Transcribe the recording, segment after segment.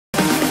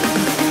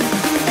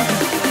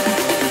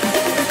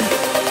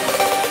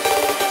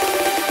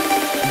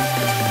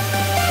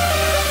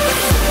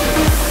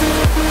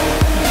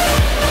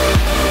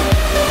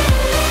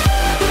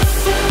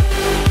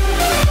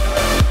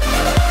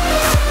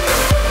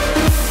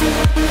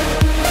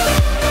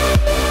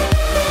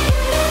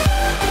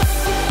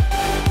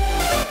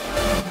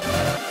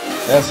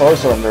Yeah, sorry,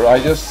 Surrender.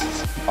 I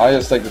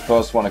just take the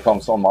first when it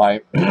comes on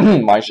my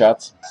my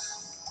chat.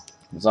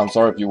 So I'm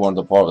sorry if you weren't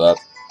a part of that.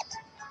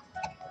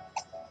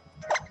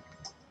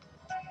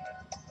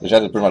 The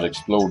chat is pretty much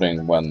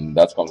exploding when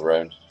that comes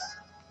around.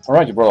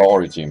 Alright, you brought our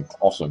Ori team.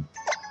 Awesome.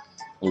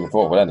 Looking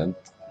forward to that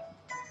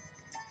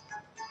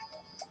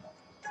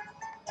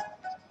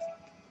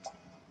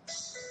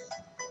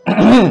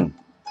then.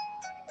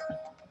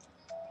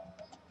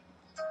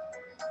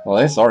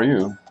 Well, yes, are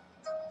you?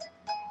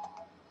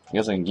 I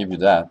guess I can give you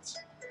that.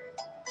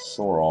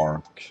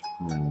 Zoroark.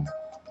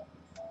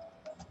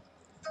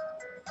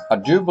 I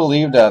do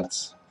believe that...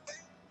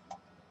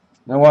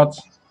 You know what?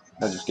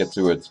 Let's just get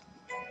to it.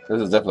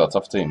 This is definitely a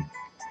tough team.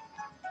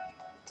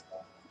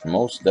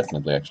 Most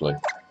definitely, actually.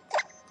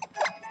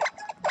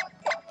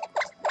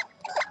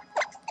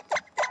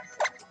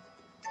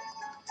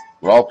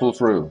 But I'll pull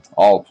through.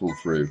 I'll pull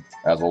through,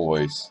 as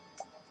always.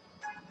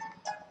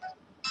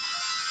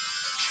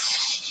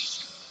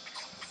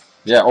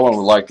 Yeah, Owen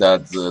would like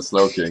that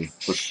slow king,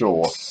 for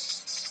sure.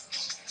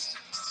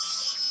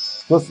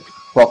 Plus,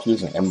 props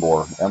using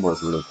Embor. Embor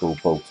is a really cool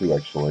poke too,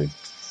 actually.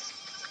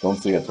 Don't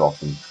see it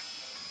often.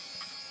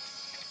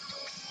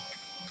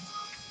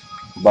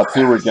 But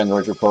 2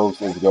 regenerator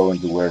pokes is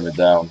going to wear me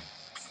down.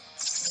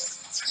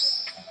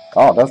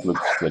 Oh, that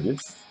looks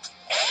legit.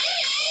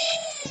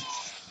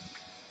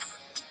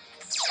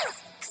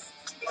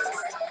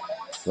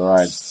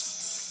 Alright.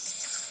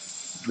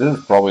 This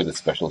is probably the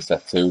special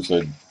set too,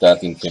 so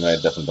that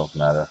intimidate definitely don't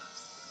matter.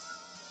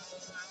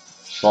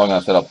 Probably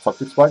gonna set up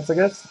toxic spikes, I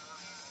guess.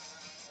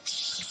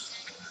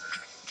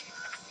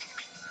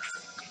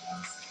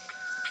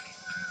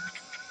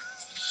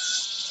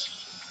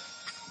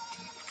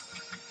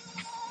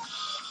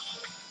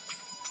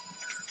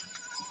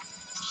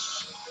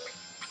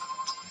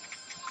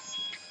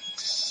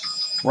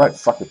 Right,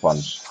 sucker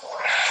punch.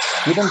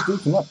 You don't do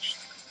too much.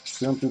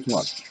 You don't do too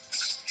much.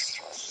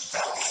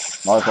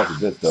 Not as much as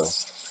this though.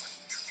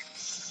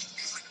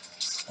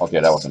 Okay,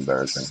 that was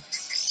embarrassing.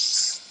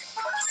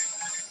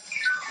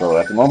 So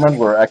at the moment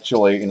we're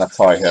actually in a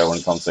tie here when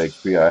it comes to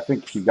HP. I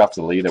think he got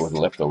the lead with the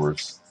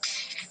leftovers.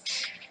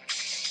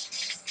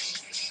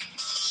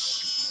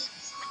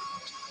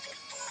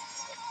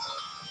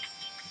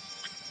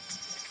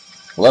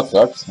 Well, that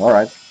sucks.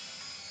 Alright.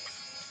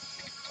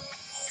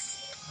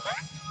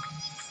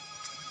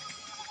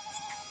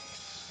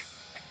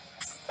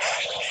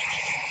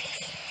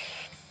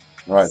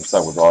 Alright,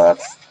 so we draw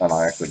that, and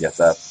I actually get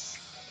that.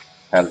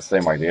 Had the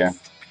same idea.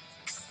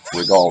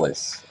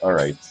 Regardless.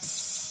 Alright.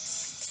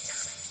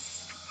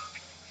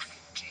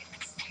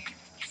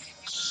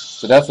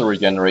 So that's the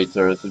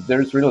regenerator. So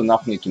there's really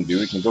nothing you can do.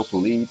 You can go for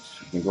leech,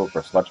 you can go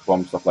for sludge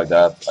bomb, stuff like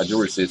that. I do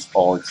resist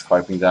all its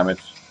typing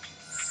damage.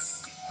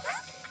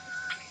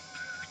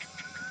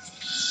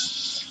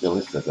 Still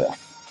is the death.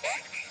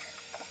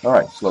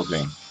 Alright, Slow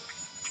King.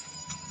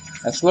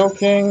 And Slow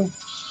King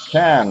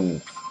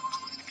can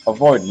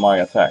avoid my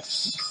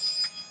attacks.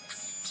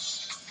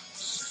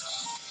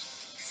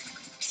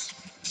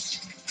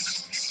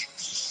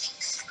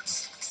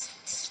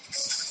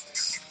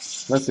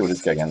 Let's see what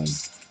this guy can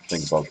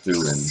think about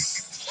doing.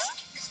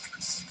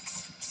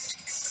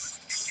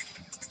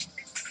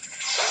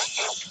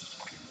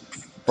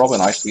 Probably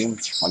an Ice Beam.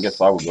 I guess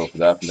I would go for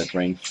that in that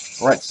range.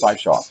 Alright, Side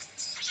Shot.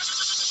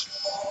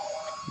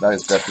 That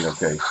is definitely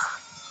okay.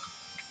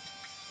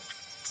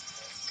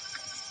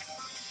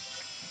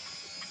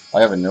 I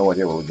have no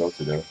idea what we'll go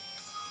to though.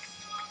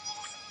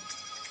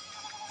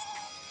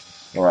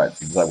 Alright,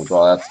 since I would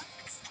draw that.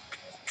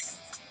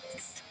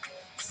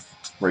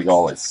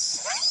 Regardless.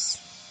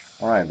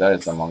 Alright, that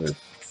is Among Us.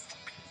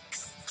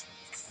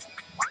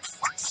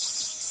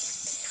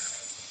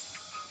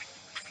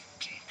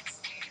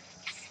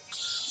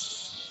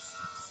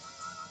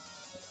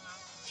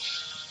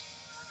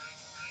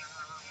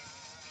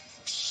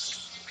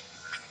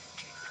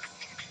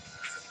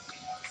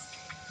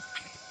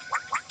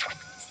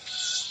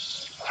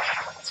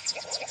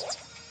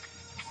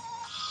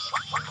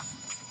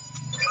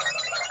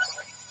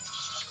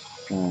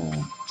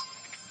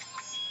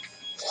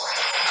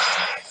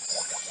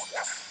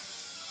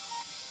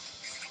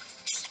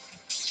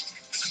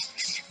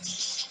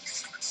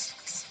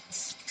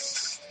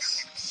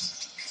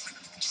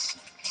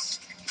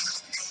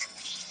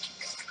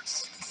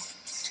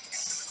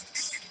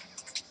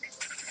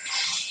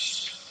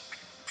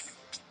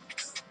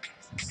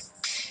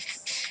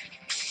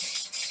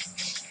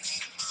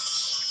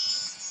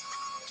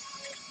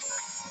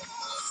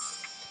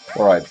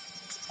 Alright,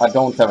 I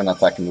don't have an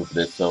attacking move for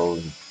this, so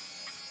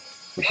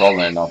we'll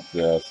probably not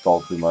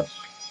stall too much.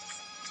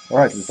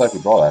 Alright, it's like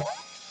we draw that.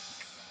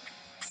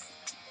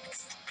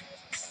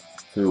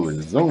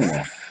 To Zoom.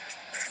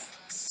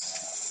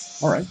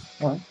 Alright,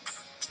 alright.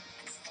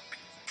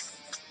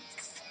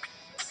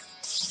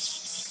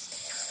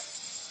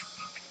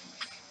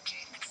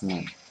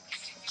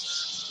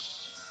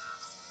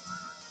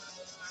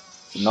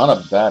 Not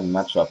a bad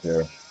matchup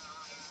here.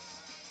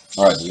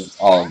 Alright,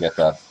 I'll get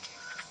that.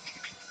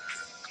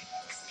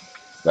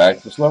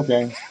 Back to Slow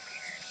King.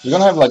 We're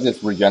gonna have like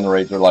this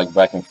regenerator like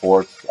back and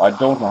forth. I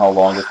don't know how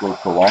long this will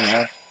prolong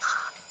here.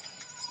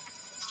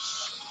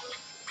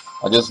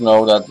 I just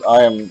know that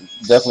I am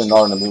definitely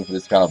not in the mood for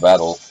this kind of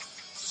battle.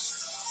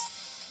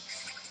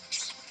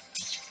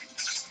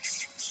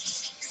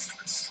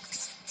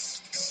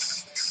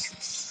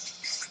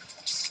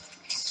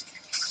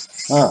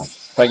 Ah,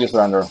 thank you,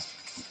 Surrender.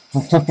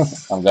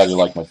 I'm glad you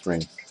like my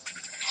streams.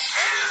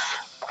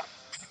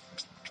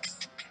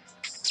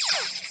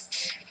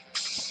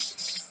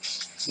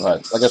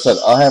 Right, like I said,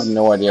 I have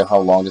no idea how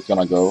long it's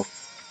gonna go.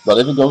 But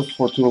if it goes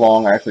for too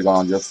long, I'm actually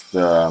gonna just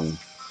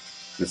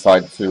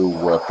decide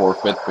to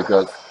forfeit,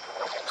 because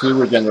 2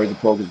 regenerated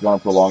poke is gonna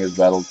prolong his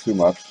battle too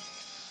much.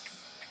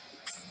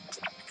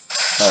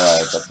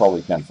 Alright, I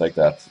probably can't take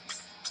that.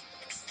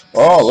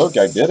 Oh, look,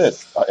 I did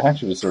it! I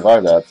actually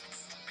survived that.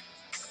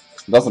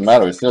 Doesn't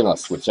matter, it's still gonna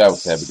switch out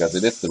here because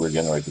it is the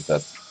regenerated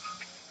set.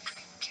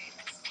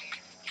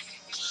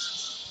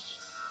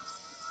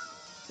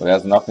 But it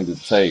has nothing to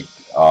take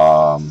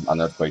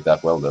an earthquake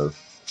that well, though.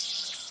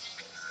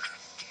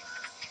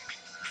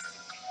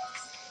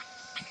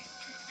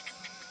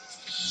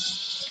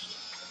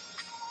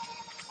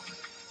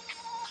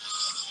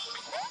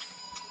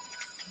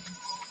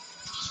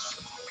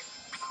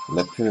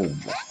 Redhood.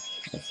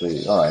 Let's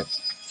see, alright.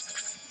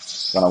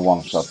 Gonna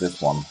one-shot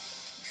this one.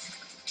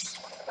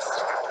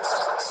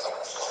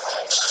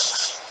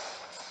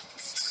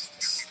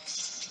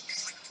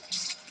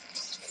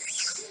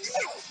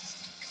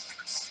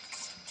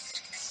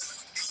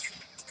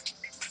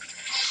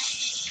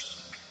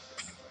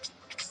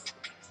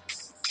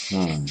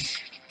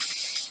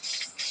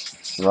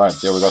 Right,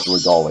 there we got the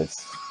regardless.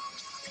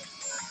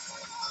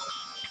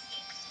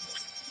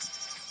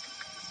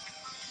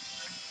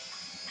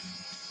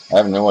 I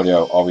have no idea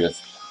how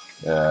obvious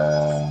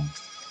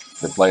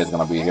the play is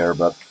gonna be here,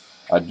 but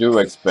I do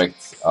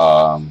expect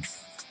a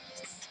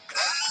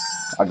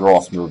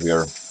gross move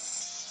here.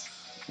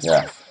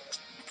 Yeah.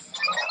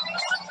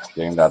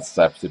 Getting that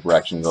step super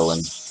action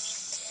going.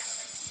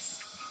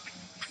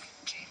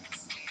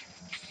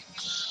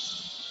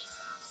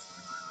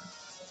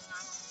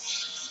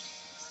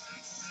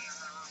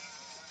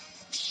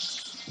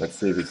 Let's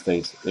see if it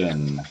stays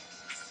in.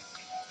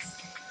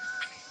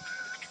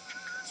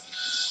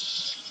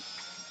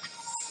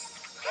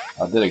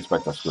 I did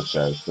expect a switch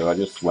out, so I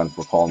just went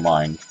for Calm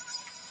Mind.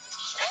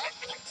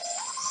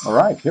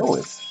 Alright, here it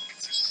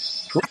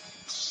is. Cool.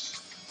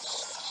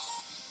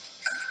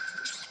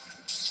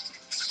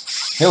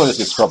 Here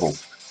is trouble.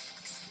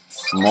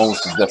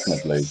 Most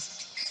definitely.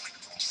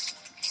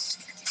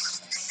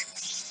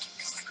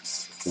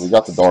 So we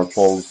got the Dark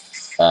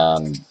Pulse,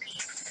 and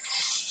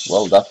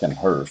well, that can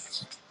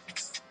hurt.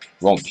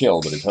 Won't kill,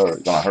 but it's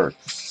gonna hurt.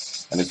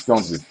 And it's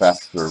going to be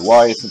faster.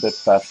 Why isn't it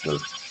faster?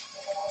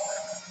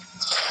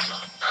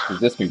 Because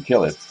this can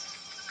kill it.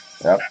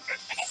 Yep.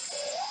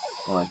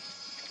 Alright.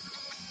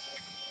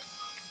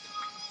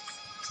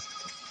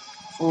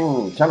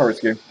 Ooh, kinda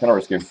risky. Kinda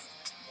risky. I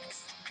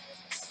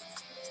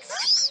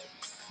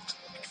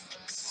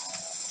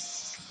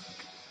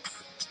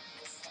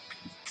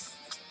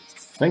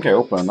think I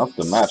opened up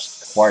the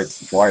match quite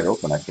wide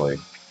open, actually.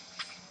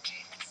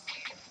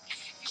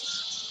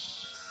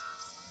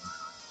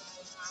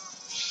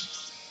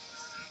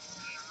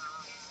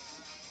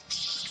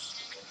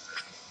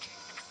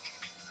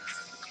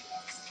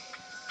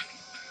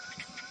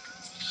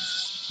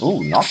 Ooh,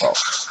 knockoff.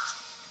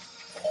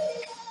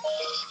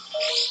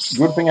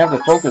 Good thing I have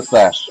the focus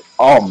dash.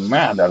 Oh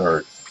man, that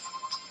hurts.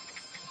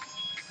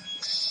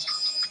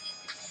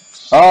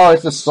 Oh,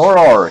 it's the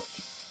Zoroark.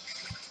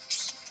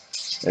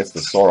 It's the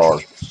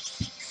Zoroark.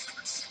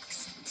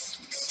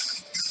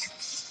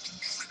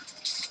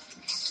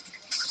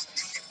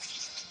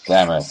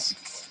 Damn it.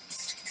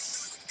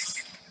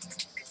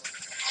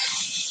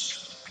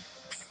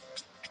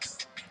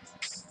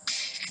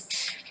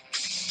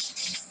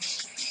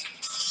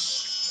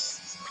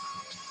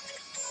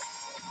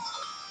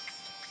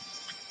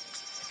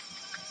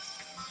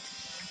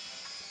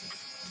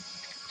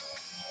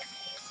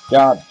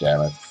 God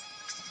damn it.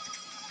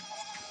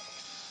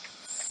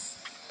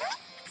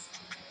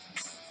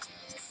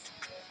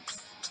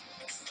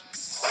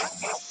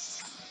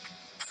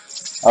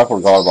 I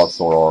forgot about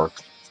Zoroark.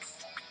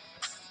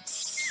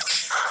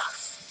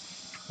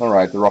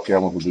 Alright, the Rocky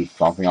Helmet will do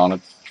something on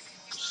it.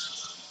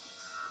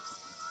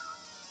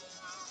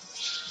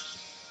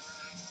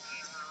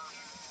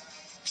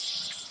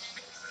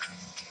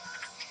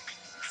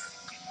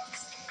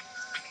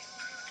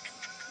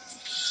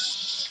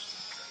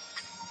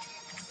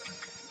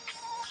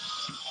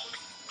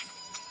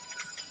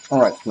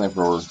 Alright,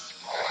 Flamethrower.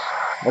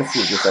 Let's see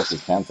if this actually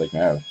can take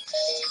me out.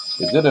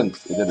 It didn't.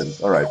 It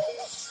didn't. Alright.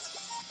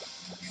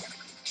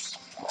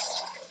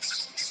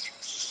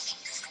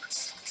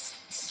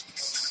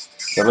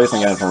 So at least I'm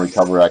getting some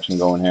recover action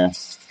going here.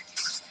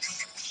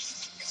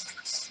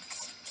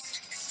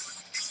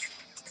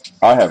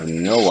 I have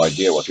no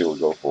idea what he will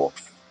go for.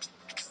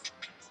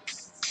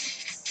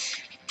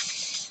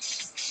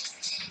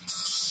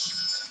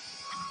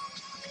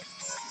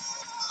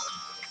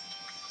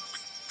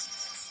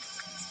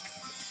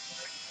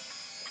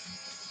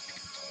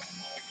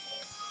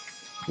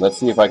 Let's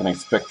see if I can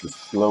expect the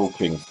slow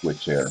king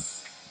switch here.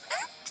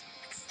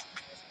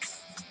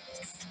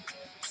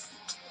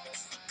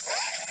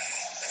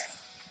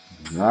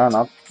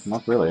 No,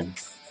 not really.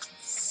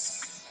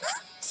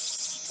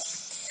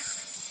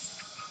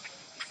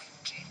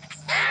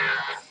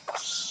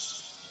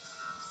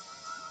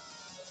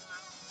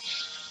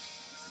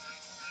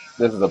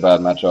 This is a bad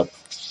matchup.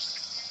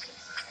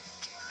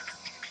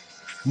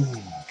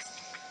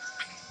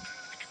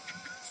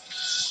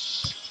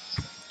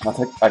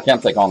 I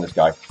can't take on this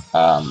guy.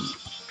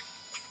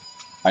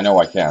 I know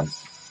I can't.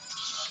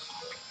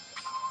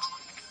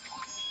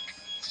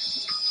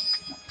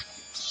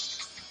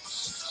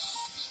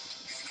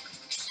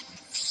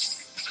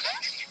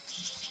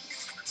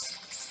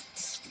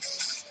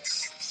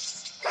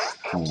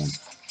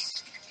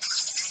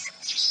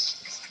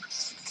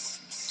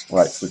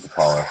 Right,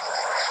 superpower.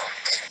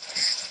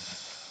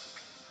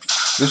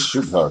 This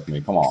should hurt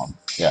me, come on.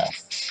 Yeah.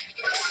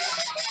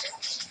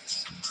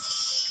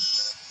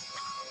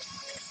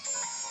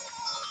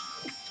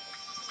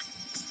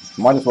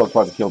 Might as well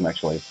try to kill him,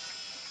 actually.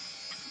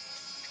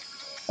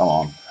 Come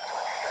on.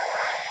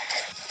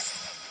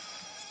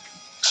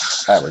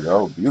 There we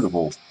go,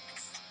 beautiful.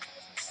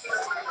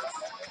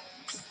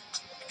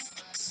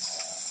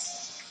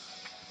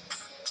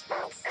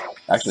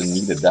 Actually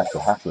needed that to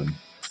happen.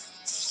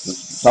 It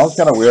sounds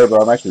kind of weird,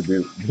 but I'm actually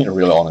being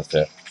really honest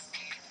here.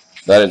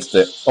 That is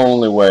the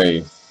only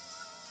way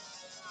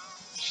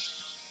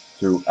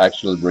to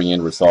actually bring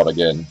in Resort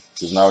again,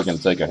 because now I can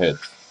take a hit.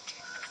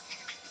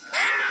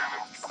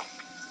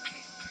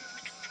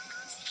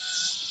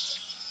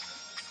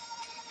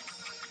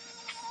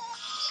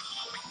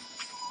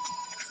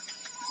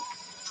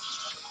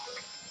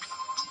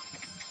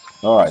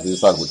 Alright, he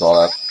decided to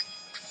withdraw that.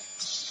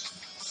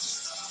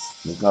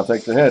 He's gonna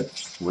take the hit,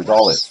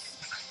 regardless.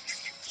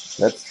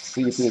 Let's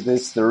see if it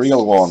is the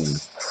real one.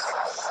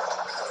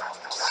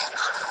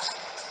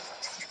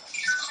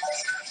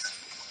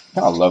 I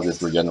kinda love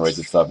this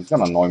regenerated stuff, it's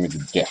gonna annoy me to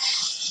death.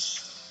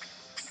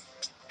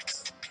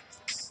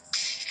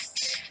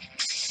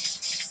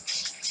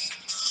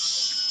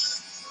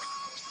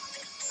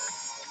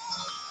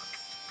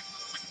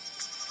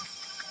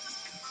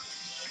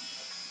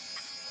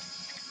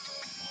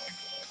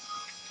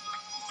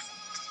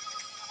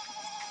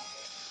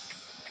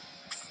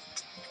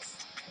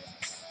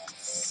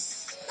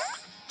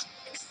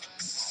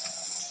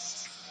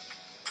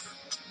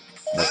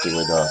 Let's see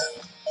what it does.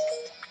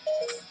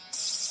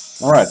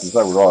 Alright, so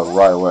that withdraw it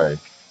right away.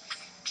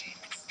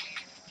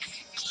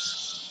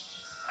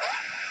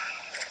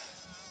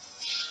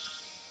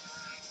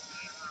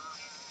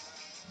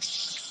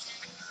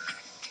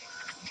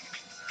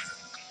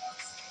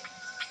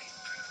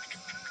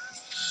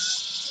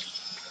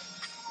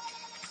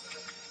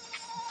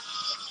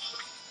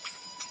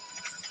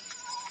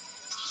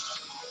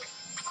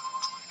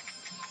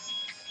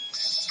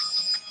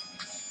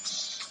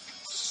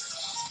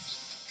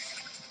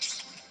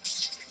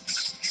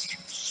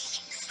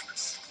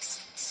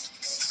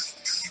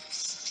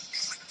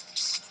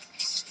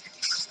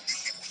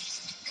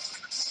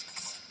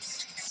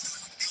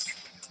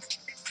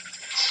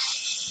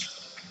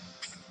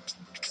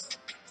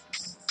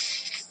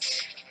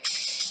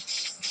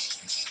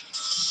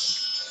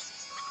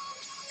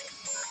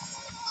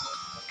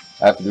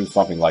 I have to do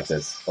something like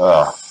this.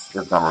 Ugh,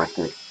 this is gonna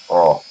risky.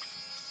 Oh.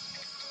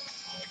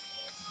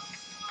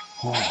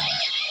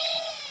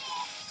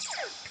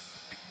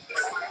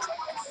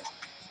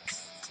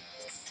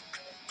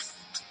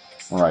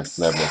 Alright,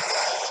 Slevless.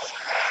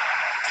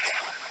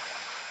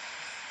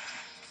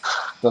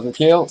 Does it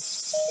kill?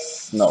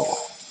 No.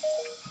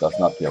 Does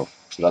not kill.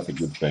 So that's a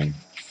good thing.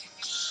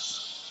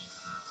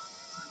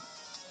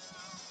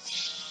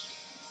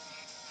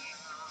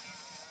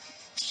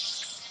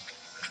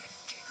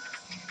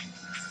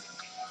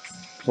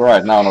 So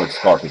right now I know it's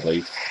scarf at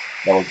least.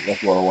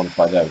 That's what I want to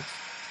find out.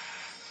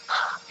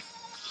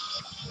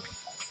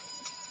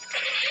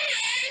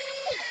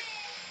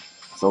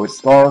 So it's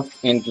scarfed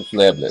into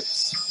Flablets.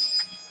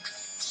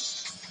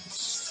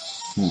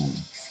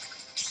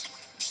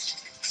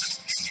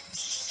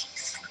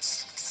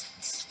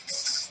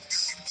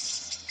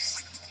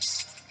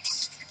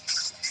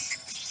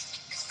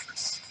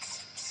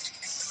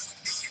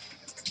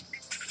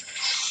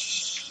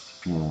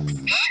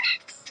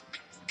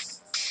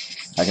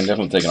 I can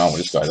definitely take it on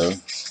with this guy though.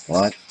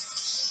 Alright.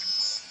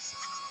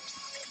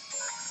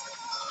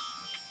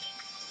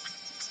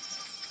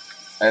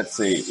 Let's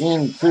see.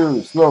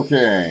 Into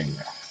Slowking.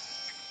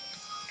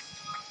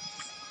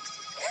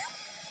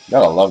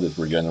 Gotta love this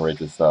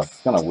regenerated stuff.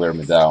 It's gonna wear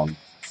me down.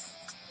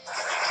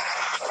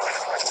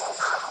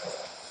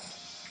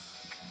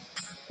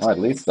 Well, at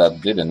least that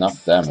did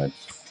enough damage.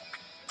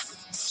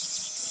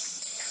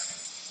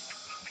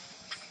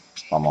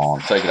 Come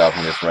on, take it out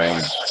from this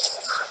range.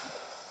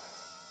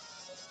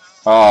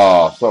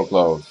 Oh, so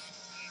close.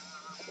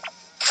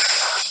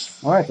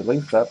 Alright, at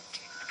least that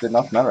did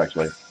not matter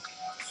actually.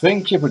 I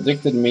think he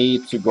predicted me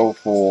to go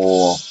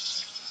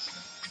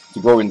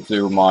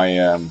into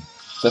my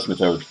Sesame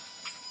Toad.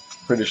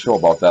 Pretty sure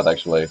about that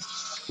actually.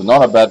 So So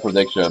not a bad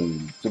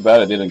prediction. Too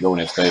bad it didn't go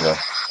in his favor.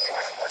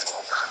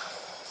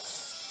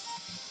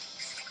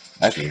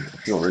 Actually, I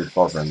feel really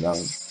far for him. That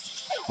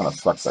kind of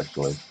sucks,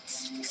 actually.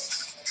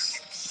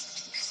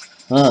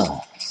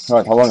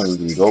 Alright, how long have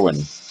we been going?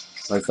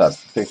 What's that?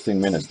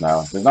 15 minutes now.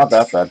 It's not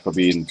that bad for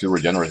being 2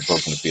 regenerated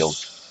folks in the field.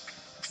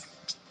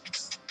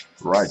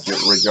 Right,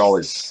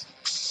 Regalis.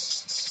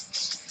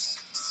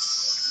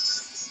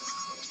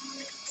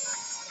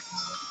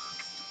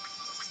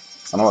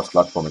 I know a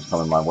Sludge Bomb is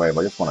coming my way,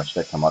 but I just want to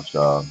check how much,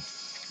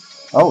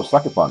 Oh,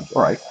 Sucker Punch,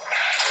 alright.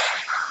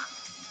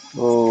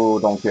 Oh,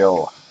 don't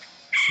kill.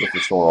 Get the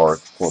Zoroark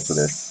close to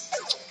this.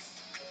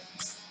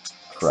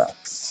 Crap.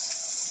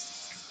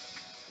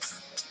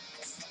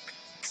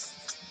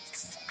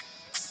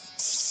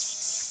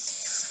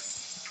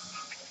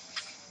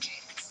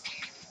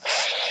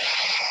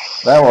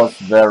 That was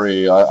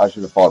very... I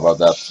should have thought about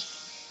that.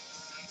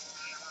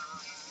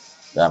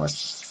 Damn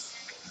it.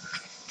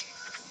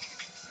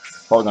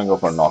 Probably gonna go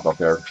for a knockoff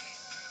here.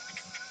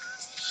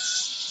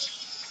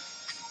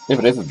 If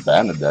it isn't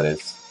banded, that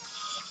is.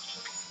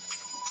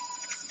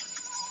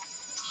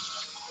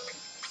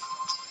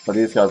 But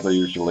these guys are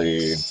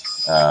usually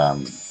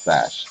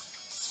stashed.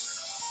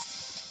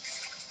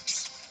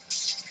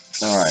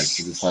 Alright,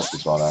 so this has to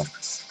be brought out.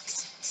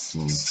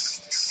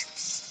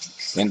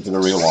 Into the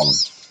real one.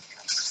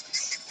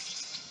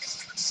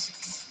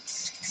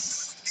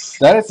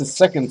 That is the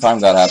second time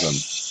that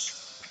happened.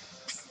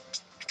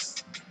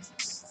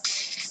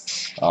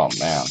 Oh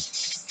man.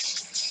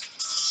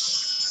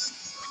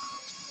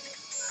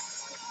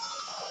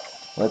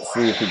 Let's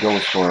see if he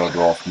goes for a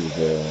draw move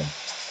here.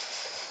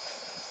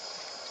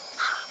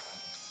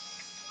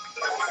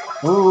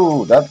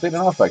 Ooh, that did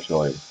enough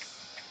actually.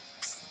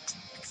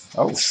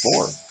 Oh,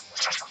 4.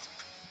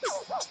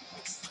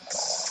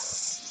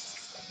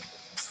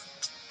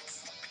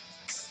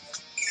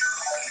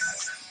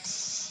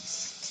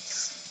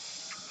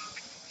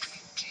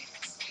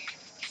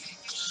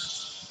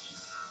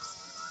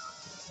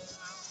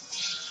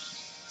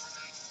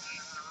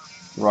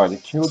 Right,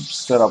 it could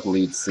set up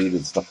lead seed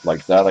and stuff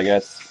like that, I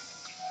guess.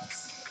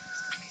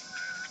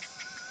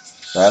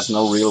 That has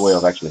no real way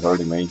of actually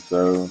hurting me,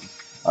 so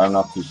I'm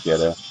not too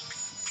scared.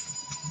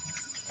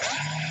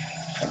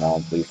 Come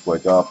on, please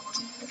wake up.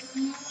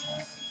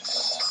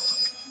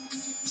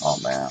 Oh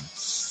man.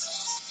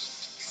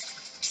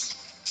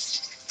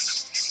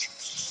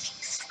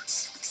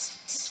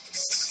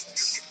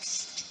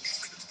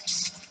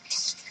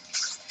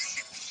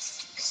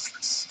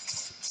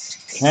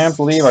 Can't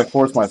believe I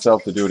forced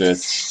myself to do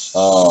this.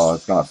 Oh,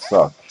 it's gonna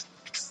suck.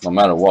 No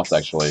matter what,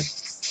 actually.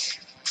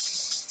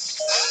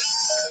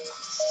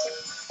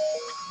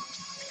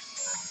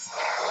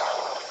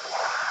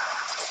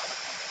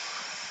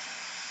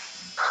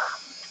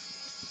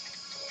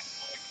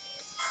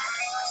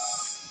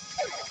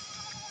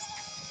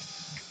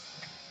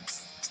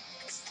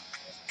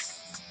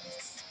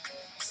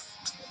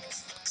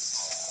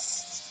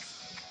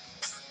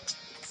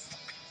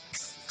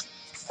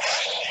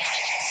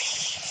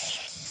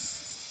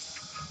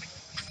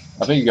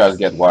 I think you guys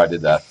get why I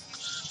did that.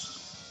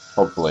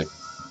 Hopefully.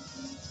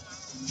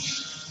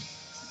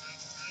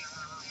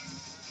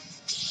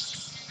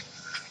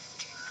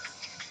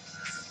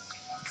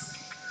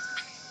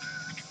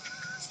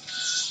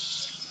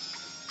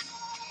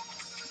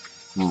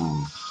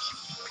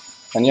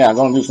 And yeah, I'm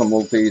gonna do some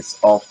multis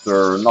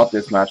after, not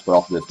this match, but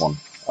after this one.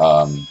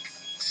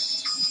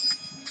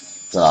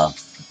 Gonna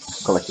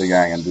collect the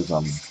gang and do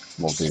some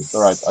multis.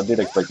 Alright, I did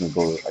expect him to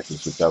go actually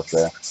switch out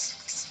there.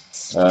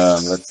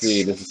 Let's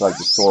see, this is like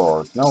the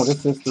Zoroark. No,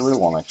 this is the real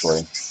one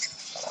actually.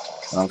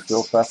 And I'm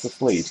still fast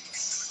asleep.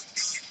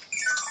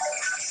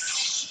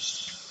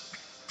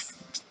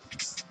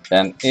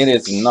 And it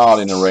is not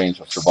in the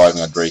range of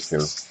surviving a Draco.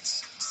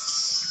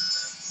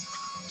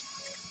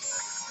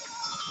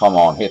 Come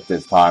on, hit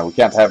this time. We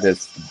can't have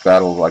this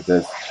battle like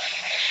this.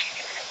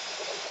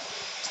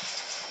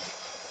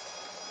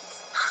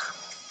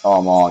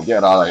 Come on,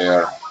 get out of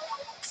here.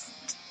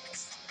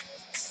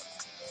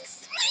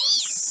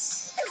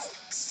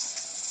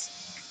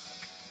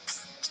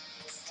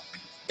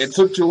 It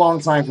took too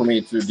long time for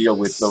me to deal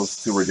with those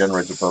 2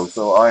 regenerator pokes,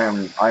 so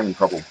I'm in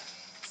trouble.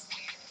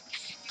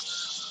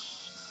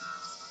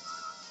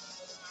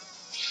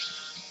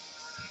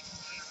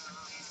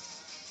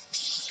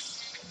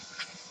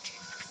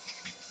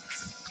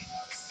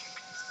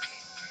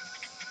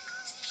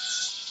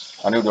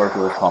 I knew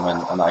Darko was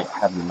coming, and I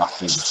had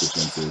nothing to switch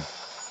into.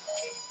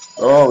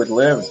 Oh, it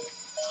lived.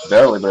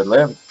 Barely, but it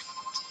lived.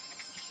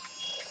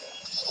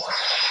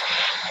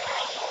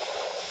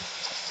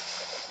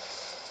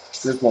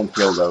 This won't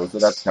kill though, so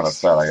that's kind of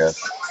sad, I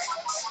guess.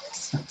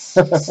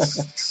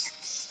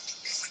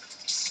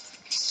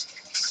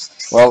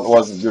 Well, it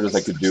was as good as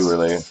I could do,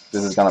 really.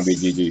 This is gonna be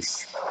GG.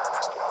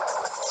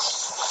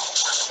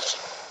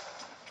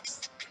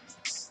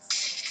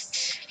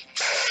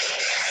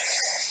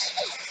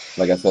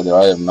 Like I said,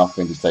 I have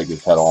nothing to take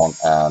this head on,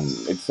 and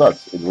it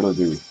sucks. It really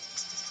do.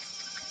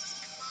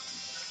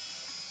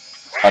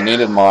 I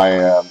needed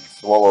my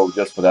swallow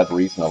just for that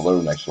reason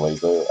alone, actually.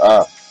 So,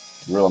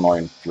 Real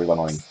annoying, real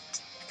annoying.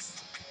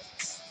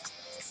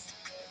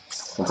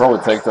 Can probably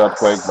take the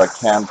earthquake, but I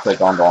can't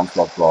take on the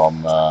onslaught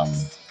from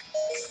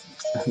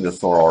the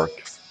Zoroark.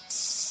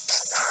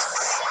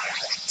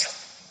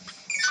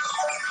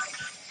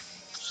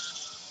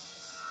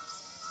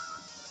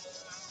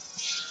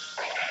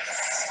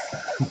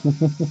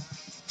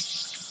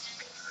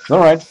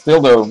 Alright,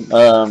 still though,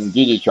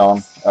 GG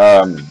Sean.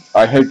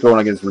 I hate going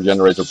against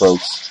regenerator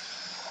pokes.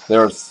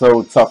 They're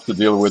so tough to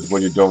deal with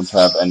when you don't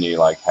have any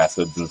like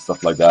hazards and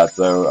stuff like that.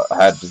 So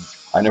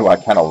I knew I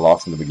kind of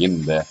lost in the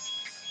beginning there.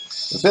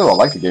 But still, I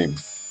like the game.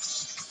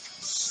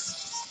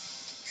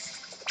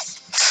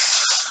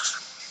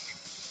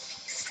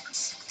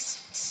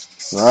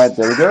 Alright,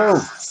 there we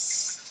go.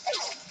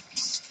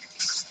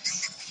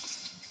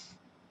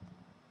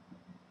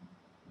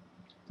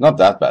 Not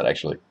that bad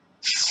actually.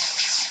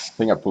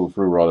 I think I pulled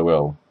through rather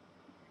well.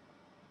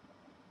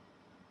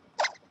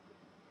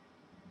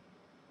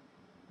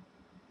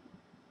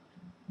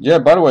 Yeah,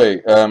 by the way,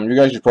 you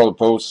guys should probably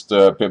post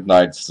Pimp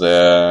Knight's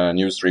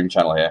new stream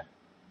channel here,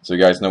 so you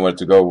guys know where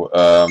to go.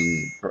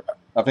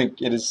 I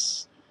think it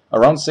is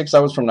around 6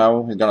 hours from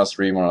now. He's gonna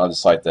stream on another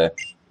site there.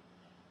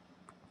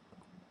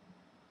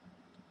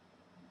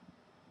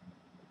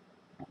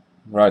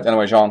 Right.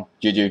 Anyway, Sean,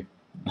 GG.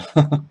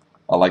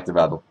 I like the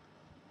battle.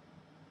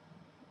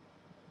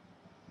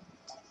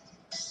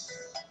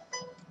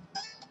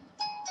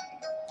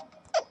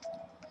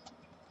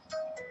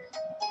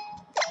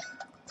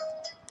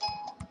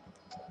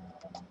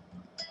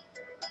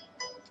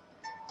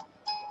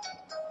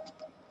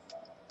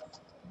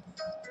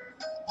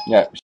 Yeah.